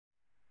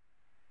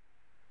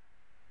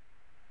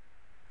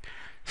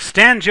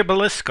Stan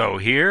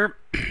Gibilisco here,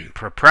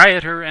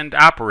 proprietor and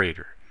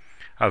operator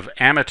of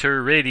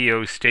amateur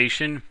radio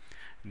station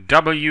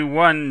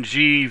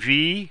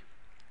W1GV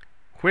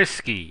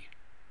Whiskey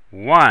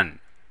 1.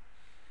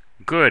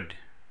 Good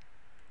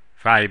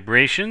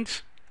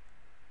vibrations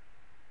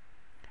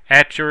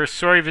at your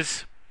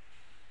service.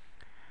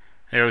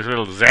 Those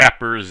little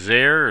zappers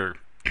there are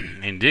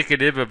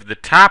indicative of the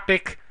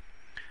topic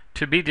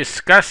to be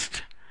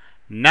discussed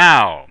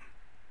now.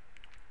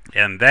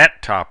 And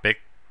that topic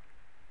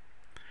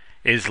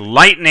is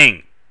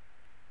lightning.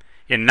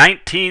 In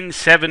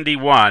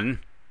 1971,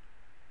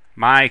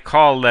 my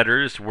call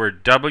letters were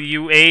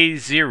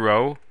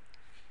WA0OKV.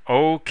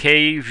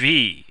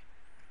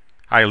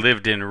 I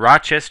lived in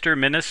Rochester,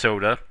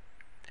 Minnesota,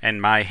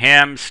 and my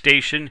ham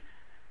station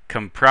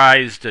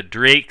comprised a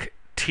Drake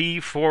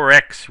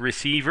T4X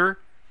receiver,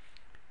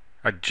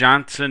 a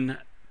Johnson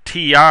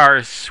TR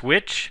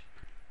switch,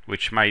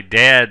 which my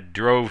dad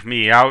drove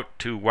me out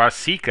to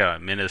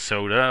Waseca,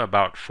 Minnesota,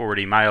 about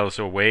 40 miles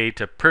away,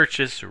 to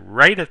purchase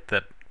right at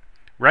the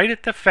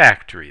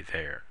factory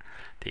there,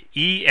 the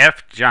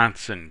E.F.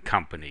 Johnson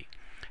Company.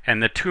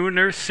 And the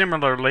tuner,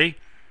 similarly,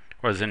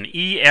 was an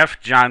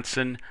E.F.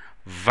 Johnson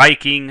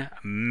Viking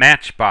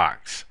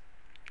matchbox.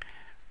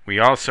 We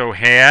also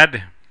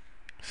had,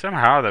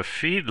 somehow the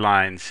feed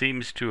line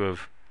seems to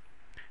have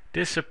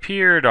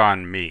disappeared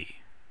on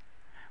me.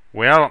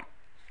 Well,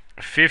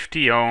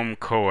 50 ohm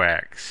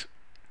coax.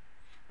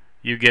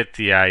 You get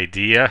the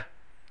idea.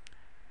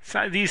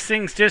 So these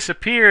things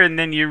disappear and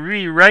then you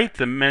rewrite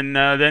them, and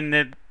then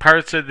the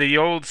parts of the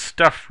old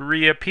stuff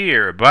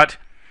reappear. But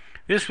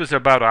this was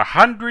about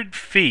 100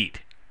 feet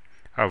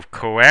of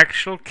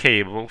coaxial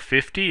cable,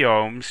 50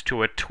 ohms,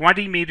 to a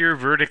 20-meter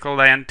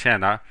vertical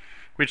antenna,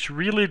 which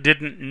really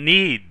didn't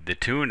need the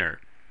tuner.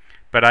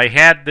 But I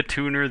had the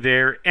tuner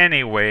there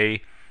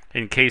anyway,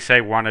 in case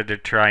I wanted to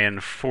try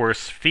and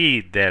force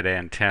feed that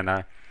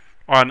antenna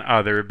on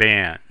other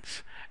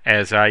bands,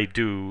 as I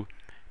do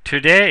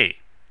today.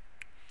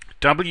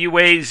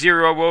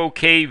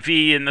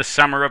 WA0OKV in the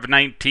summer of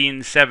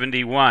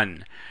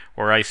 1971,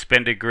 where I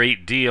spent a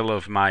great deal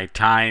of my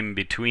time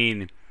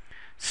between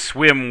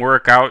swim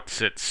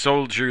workouts at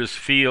Soldiers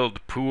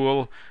Field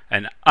Pool,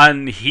 an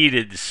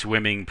unheated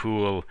swimming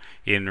pool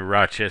in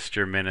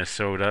Rochester,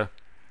 Minnesota.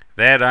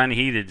 That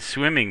unheated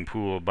swimming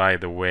pool, by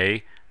the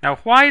way, now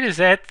why does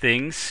that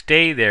thing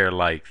stay there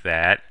like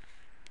that?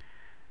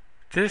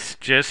 This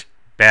just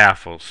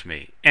baffles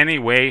me.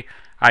 Anyway,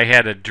 I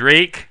had a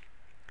Drake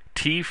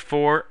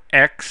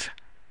T4X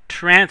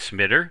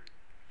transmitter,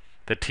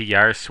 the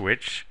TR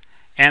switch,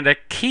 and a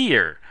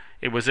keyer.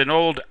 It was an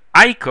old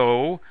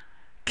ICO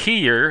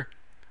keyer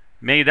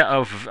made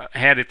of,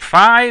 had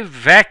 5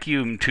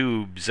 vacuum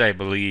tubes, I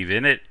believe,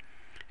 in it,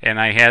 and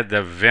I had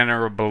the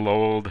venerable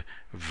old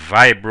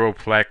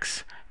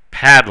Vibroplex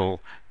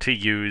paddle to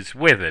use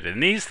with it.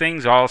 And these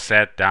things all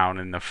sat down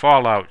in the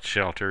fallout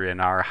shelter in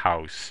our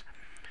house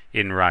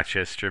in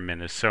Rochester,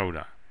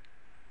 Minnesota.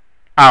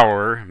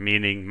 Our,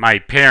 meaning my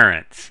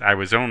parents. I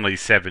was only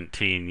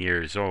 17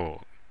 years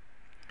old.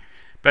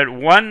 But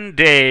one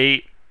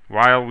day,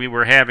 while we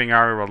were having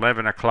our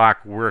 11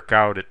 o'clock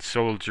workout at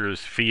Soldiers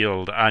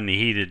Field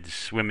unheated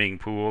swimming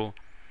pool,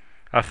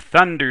 a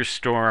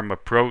thunderstorm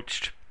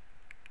approached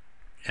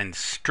and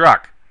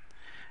struck,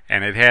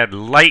 and it had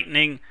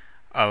lightning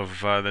of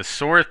the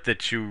sort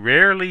that you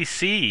rarely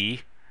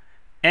see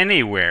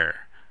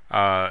anywhere.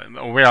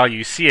 Well,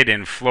 you see it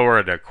in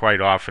Florida quite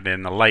often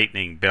in the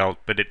lightning belt,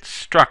 but it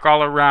struck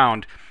all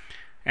around,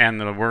 and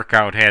the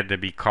workout had to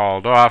be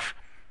called off,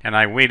 and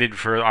I waited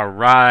for a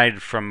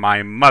ride from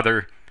my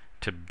mother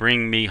to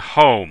bring me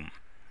home.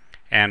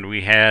 And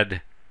we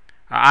had,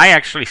 I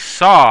actually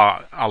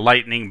saw a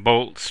lightning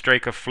bolt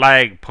strike a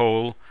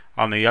flagpole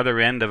on the other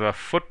end of a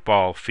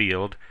football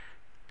field,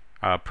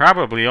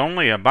 probably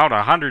only about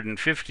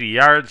 150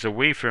 yards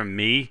away from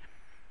me.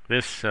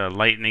 This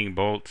lightning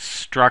bolt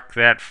struck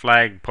that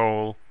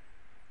flagpole.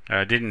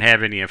 Didn't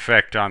have any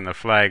effect on the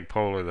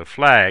flagpole or the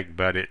flag,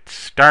 but it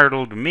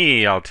startled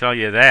me, I'll tell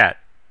you that.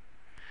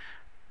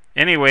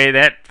 Anyway,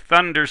 that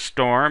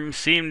thunderstorm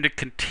seemed to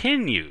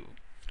continue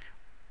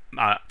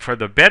for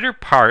the better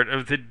part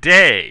of the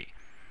day,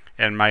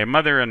 and my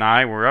mother and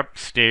I were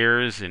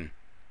upstairs and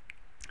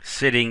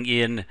sitting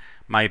in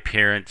my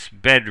parents'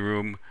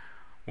 bedroom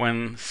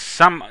when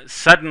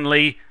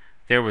suddenly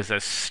there was a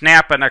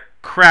snap and a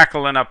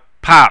crackle and a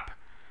pop,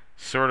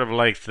 sort of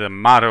like the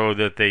motto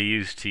that they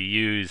used to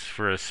use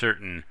for a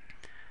certain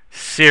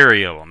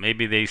cereal.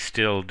 Maybe they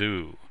still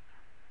do.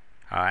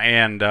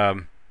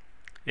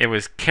 It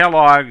was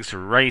Kellogg's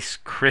Rice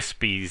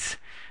Krispies,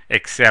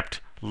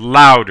 except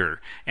louder,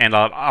 and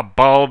a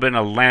bulb in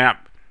a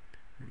lamp,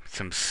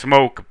 some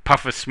smoke, a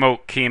puff of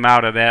smoke came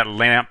out of that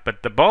lamp,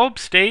 but the bulb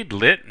stayed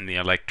lit and the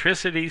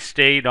electricity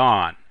stayed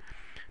on.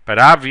 But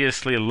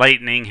obviously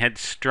lightning had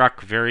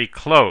struck very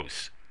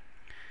close.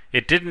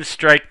 It didn't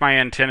strike my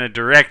antenna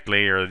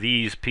directly, or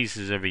these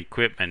pieces of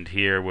equipment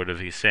here would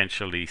have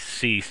essentially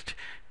ceased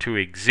to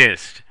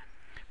exist.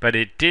 But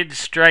it did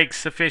strike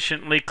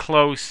sufficiently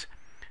close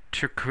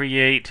to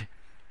create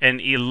an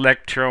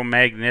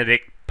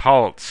electromagnetic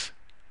pulse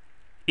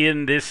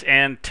in this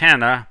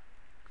antenna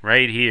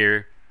right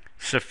here,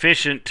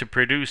 sufficient to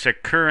produce a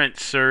current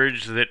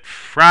surge that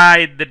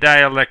fried the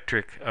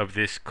dielectric of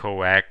this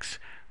coax,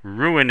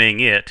 ruining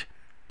it.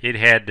 It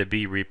had to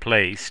be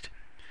replaced.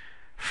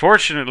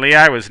 Fortunately,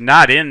 I was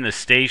not in the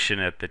station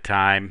at the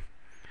time,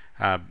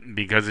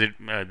 because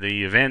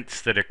the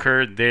events that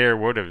occurred there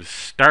would have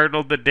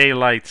startled the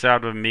daylights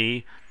out of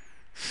me.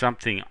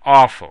 Something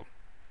awful.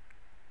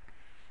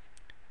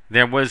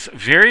 There was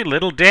very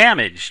little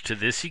damage to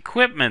this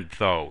equipment,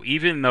 though,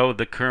 even though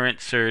the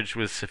current surge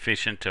was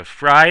sufficient to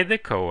fry the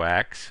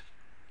coax,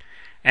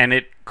 and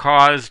it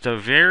caused a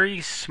very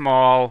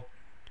small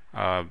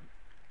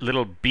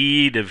little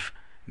bead of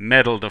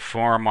metal to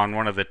form on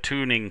one of the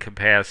tuning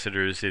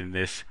capacitors in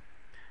this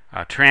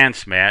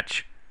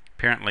transmatch.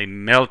 Apparently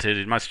melted.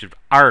 It must have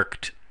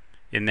arced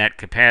in that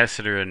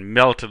capacitor and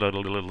melted a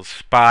little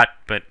spot,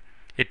 but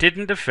it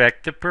didn't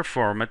affect the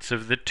performance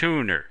of the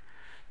tuner.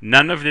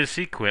 None of this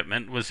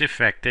equipment was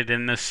affected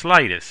in the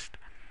slightest,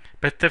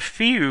 but the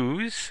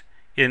fuse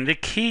in the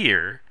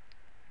keyer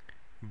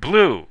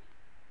blew,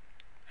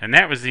 and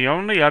that was the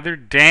only other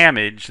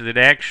damage that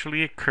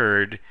actually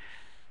occurred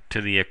to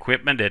the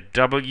equipment at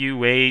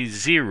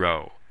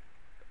WA0,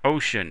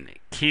 Ocean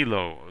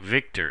Kilo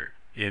Victor,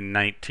 in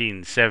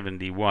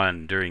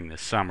 1971 during the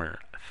summer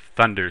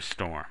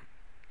thunderstorm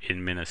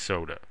in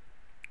Minnesota.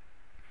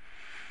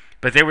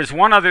 But there was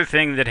one other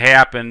thing that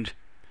happened,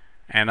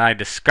 and I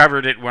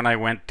discovered it when I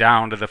went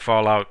down to the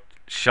fallout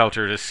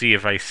shelter to see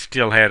if I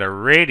still had a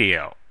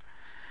radio.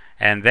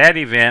 And that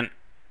event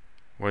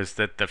was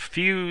that the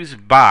fuse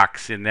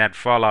box in that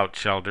fallout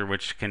shelter,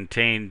 which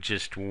contained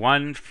just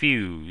one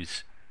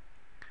fuse,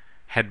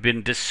 had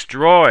been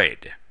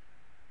destroyed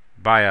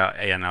by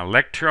an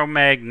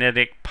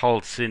electromagnetic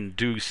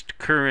pulse-induced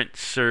current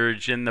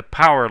surge in the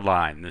power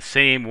line, the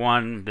same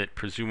one that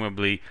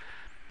presumably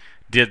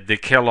did the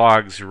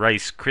Kellogg's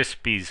Rice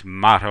Krispies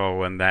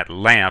motto and that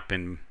lamp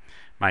in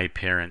my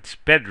parents'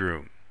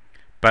 bedroom.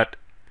 But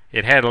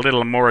it had a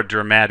little more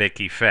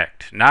dramatic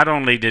effect. Not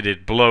only did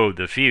it blow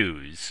the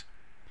fuse,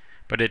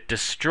 but it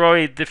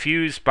destroyed the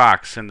fuse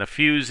box, and the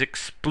fuse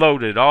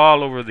exploded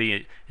all over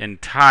the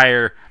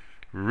entire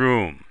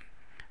room.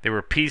 There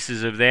were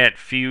pieces of that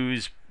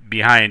fuse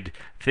behind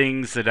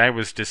things that I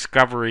was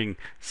discovering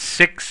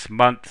 6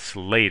 months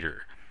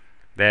later.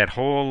 That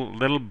whole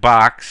little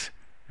box,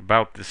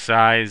 about the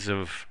size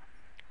of,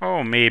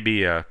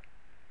 maybe a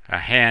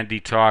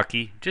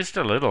handy-talkie, just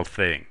a little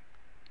thing.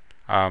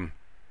 That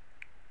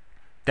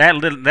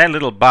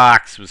little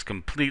box was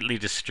completely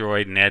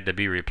destroyed and had to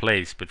be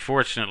replaced, but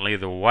fortunately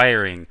the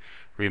wiring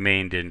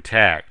remained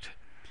intact.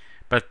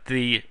 But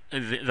the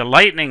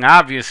lightning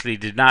obviously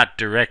did not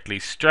directly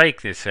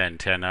strike this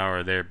antenna, or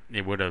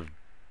it would have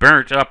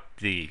burnt up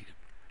the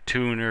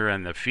tuner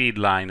and the feed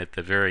line at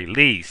the very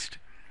least.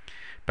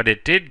 But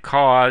it did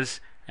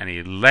cause an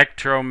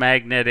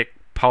electromagnetic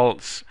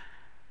pulse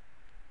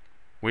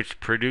which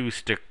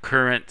produced a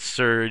current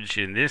surge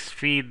in this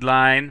feed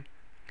line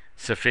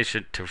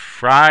sufficient to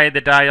fry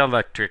the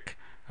dielectric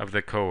of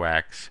the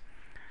coax,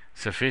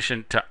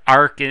 sufficient to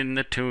arc in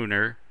the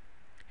tuner,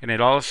 and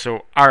it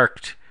also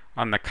arced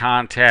on the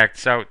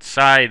contacts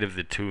outside of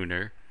the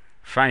tuner,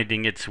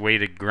 finding its way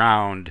to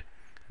ground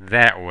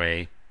that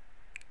way,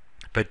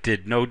 but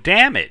did no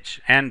damage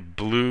and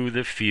blew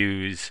the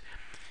fuse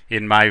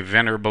in my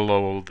venerable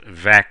old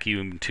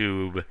vacuum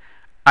tube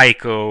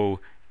Ico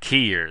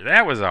keyer.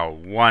 That was a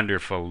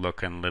wonderful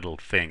looking little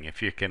thing,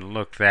 if you can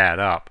look that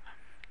up.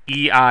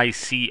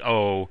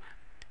 EICO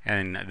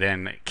and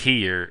then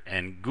keyer,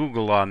 and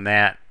Google on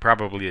that,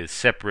 probably as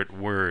separate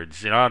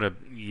words.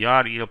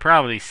 You'll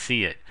probably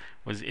see it.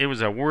 It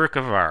was a work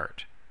of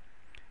art.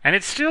 And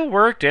it still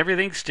worked.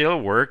 Everything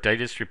still worked. I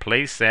just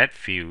replaced that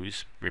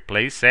fuse,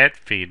 replaced that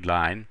feed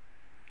line,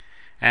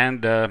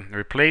 and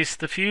replaced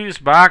the fuse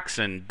box,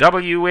 and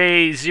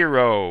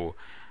WA0,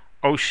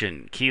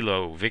 Ocean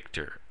Kilo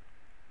Victor,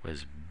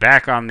 was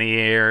back on the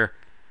air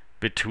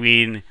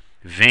between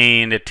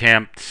vain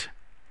attempts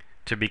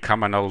to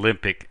become an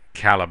Olympic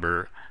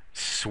caliber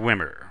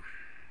swimmer.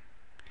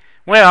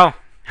 Well,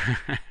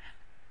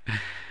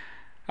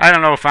 I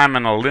don't know if I'm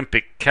an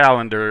Olympic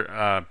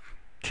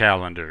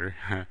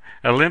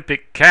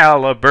Olympic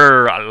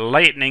caliber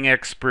lightning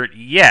expert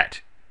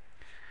yet,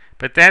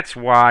 but that's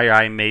why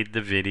I made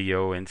the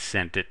video and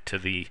sent it to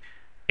the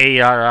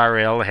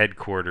ARRL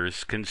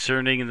headquarters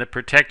concerning the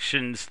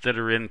protections that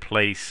are in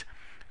place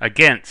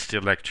against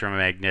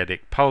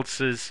electromagnetic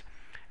pulses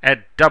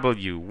at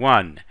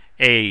W1AW.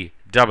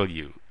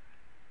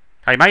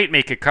 I might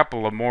make a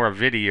couple of more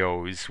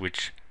videos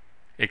which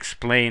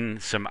explain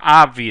some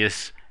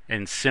obvious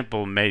and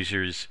simple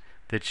measures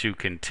that you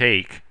can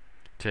take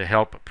to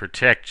help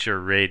protect your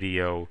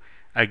radio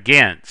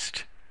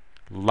against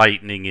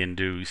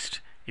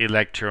lightning-induced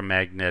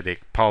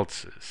electromagnetic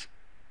pulses.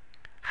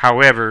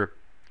 However,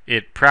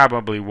 it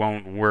probably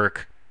won't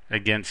work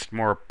against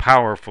more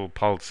powerful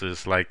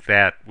pulses like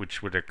that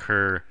which would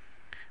occur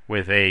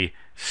with a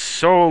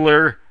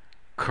solar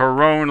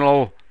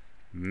coronal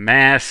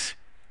mass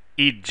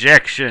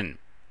ejection,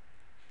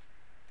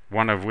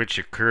 one of which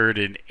occurred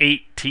in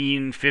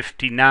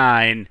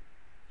 1859,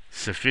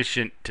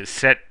 sufficient to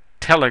set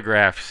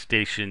telegraph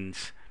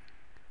stations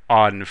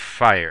on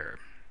fire.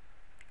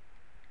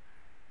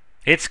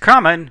 It's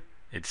coming.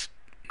 It's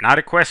not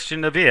a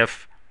question of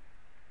if,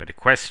 but a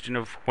question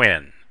of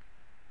when.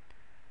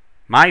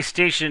 My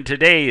station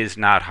today is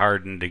not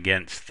hardened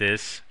against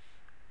this,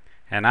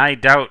 and I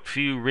doubt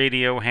few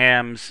radio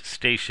hams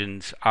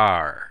stations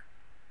are.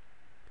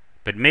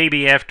 But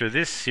maybe after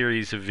this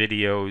series of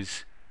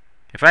videos,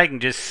 if I can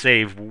just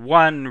save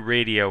one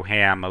radio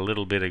ham a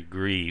little bit of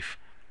grief,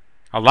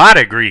 a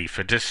lot of grief,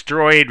 a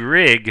destroyed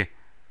rig,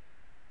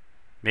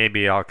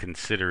 maybe I'll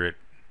consider it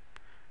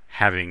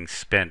having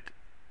spent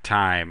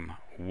time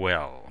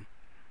well.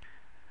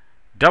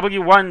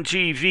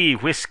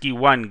 W1GV Whiskey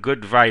 1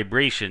 Good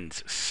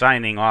Vibrations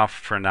signing off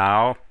for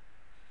now,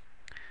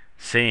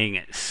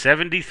 saying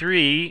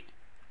 73,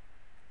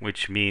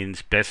 which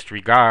means best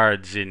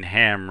regards in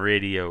ham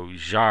radio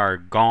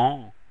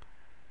jargon,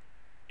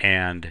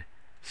 and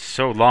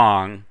so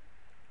long,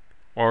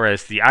 or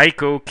as the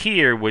Ico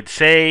Kier would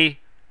say,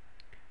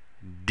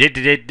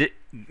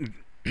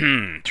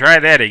 try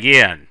that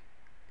again,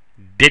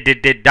 da